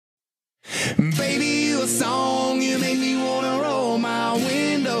Baby, you a song, you make me wanna roll my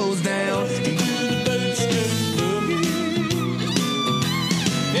windows down.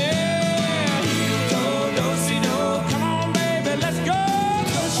 Yeah, do, do, si, do. Come on, baby, let's go.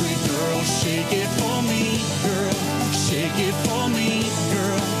 Country girl, shake it for me, girl. Shake it for me,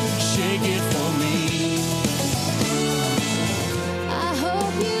 girl. Shake it for me. I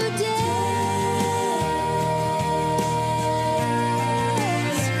hope you dance.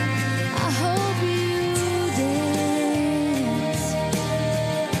 I hope you dance.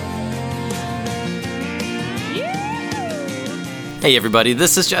 Hey everybody,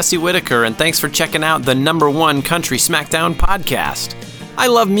 this is Jesse Whitaker, and thanks for checking out the #1 Country Smackdown podcast. I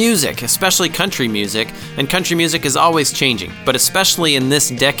love music, especially country music, and country music is always changing, but especially in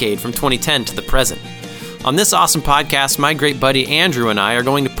this decade from 2010 to the present. On this awesome podcast, my great buddy Andrew and I are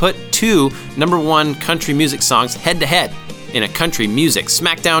going to put two #1 country music songs head-to-head in a country music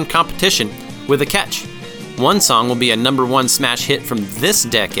smackdown competition with a catch. One song will be a #1 smash hit from this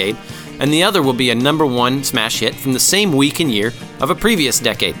decade, and the other will be a #1 smash hit from the same week and year of a previous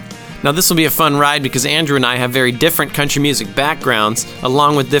decade. Now this will be a fun ride because Andrew and I have very different country music backgrounds,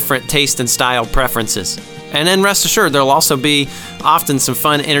 along with different taste and style preferences. And then rest assured, there'll also be often some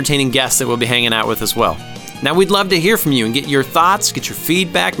fun, entertaining guests that we'll be hanging out with as well. Now we'd love to hear from you and get your thoughts, get your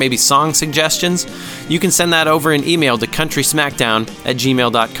feedback, maybe song suggestions. You can send that over in email to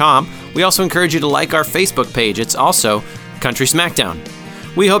countrysmackdown@gmail.com. We also encourage you to like our Facebook page. It's also Country Smackdown.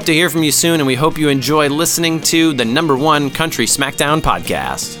 We hope to hear from you soon, and we hope you enjoy listening to the #1 Country Smackdown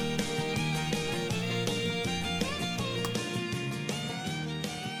podcast.